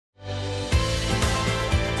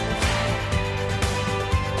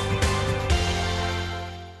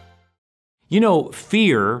You know,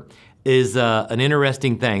 fear is an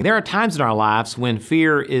interesting thing. There are times in our lives when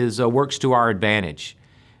fear works to our advantage.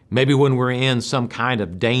 Maybe when we're in some kind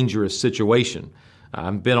of dangerous situation.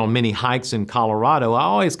 I've been on many hikes in Colorado. I'm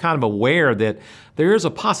always kind of aware that there is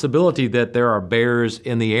a possibility that there are bears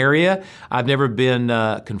in the area. I've never been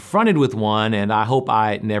confronted with one, and I hope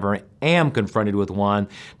I never am confronted with one,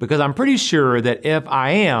 because I'm pretty sure that if I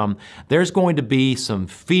am, there's going to be some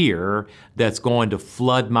fear that's going to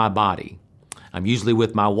flood my body. I'm usually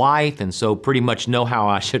with my wife, and so pretty much know how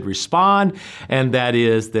I should respond, and that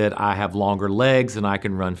is that I have longer legs and I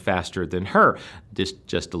can run faster than her.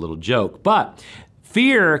 Just a little joke. But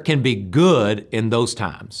fear can be good in those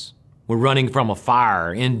times. We're running from a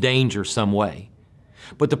fire, in danger some way.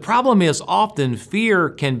 But the problem is often fear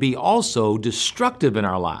can be also destructive in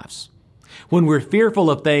our lives. When we're fearful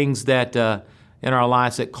of things that in our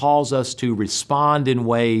lives that cause us to respond in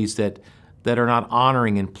ways that are not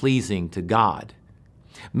honoring and pleasing to God.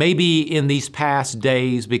 Maybe in these past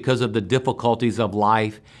days, because of the difficulties of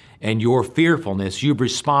life and your fearfulness, you've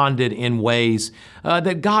responded in ways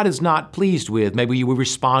that God is not pleased with. Maybe you will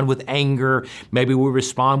respond with anger. Maybe we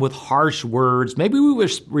respond with harsh words. Maybe we will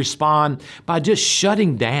respond by just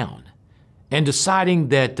shutting down and deciding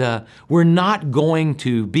that we're not going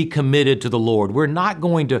to be committed to the Lord. We're not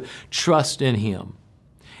going to trust in Him.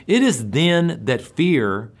 It is then that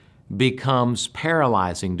fear becomes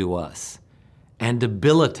paralyzing to us and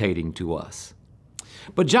debilitating to us.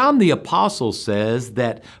 But John the Apostle says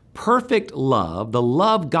that perfect love, the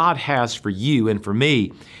love God has for you and for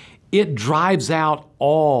me, it drives out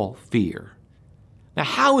all fear. Now,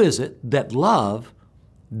 how is it that love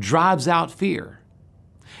drives out fear?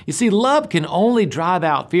 You see, love can only drive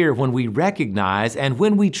out fear when we recognize and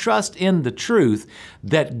when we trust in the truth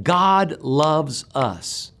that God loves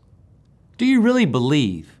us. Do you really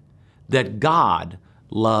believe that God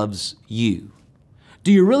loves you?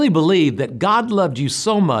 Do you really believe that God loved you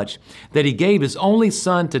so much that He gave His only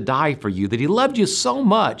Son to die for you, that He loved you so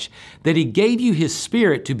much that He gave you His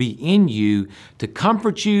Spirit to be in you, to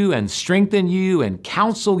comfort you and strengthen you and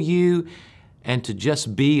counsel you, and to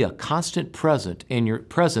just be a constant presence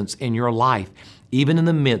in your life, even in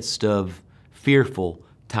the midst of fearful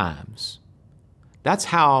times? That's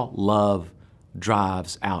how love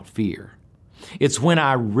drives out fear. It's when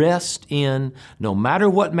I rest in, no matter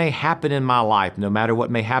what may happen in my life, no matter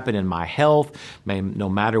what may happen in my health, no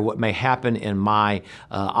matter what may happen in my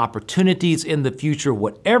opportunities in the future,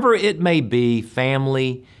 whatever it may be,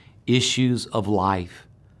 family, issues of life,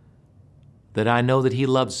 that I know that He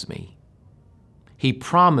loves me. He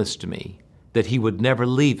promised me that He would never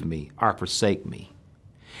leave me or forsake me.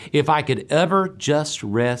 If I could ever just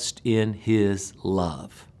rest in His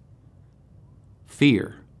love,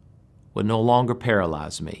 fear would no longer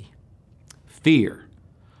paralyze me. Fear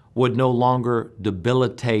would no longer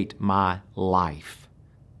debilitate my life.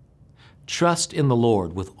 Trust in the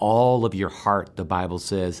Lord with all of your heart, the Bible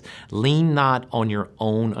says. Lean not on your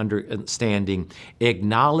own understanding.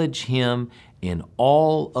 Acknowledge Him in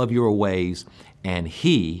all of your ways, and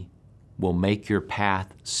He will make your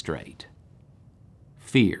path straight.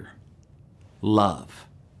 Fear, love.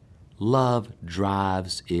 Love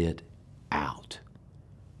drives it out.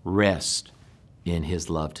 Rest in His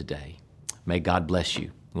love today. May God bless you.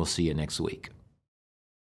 We'll see you next week.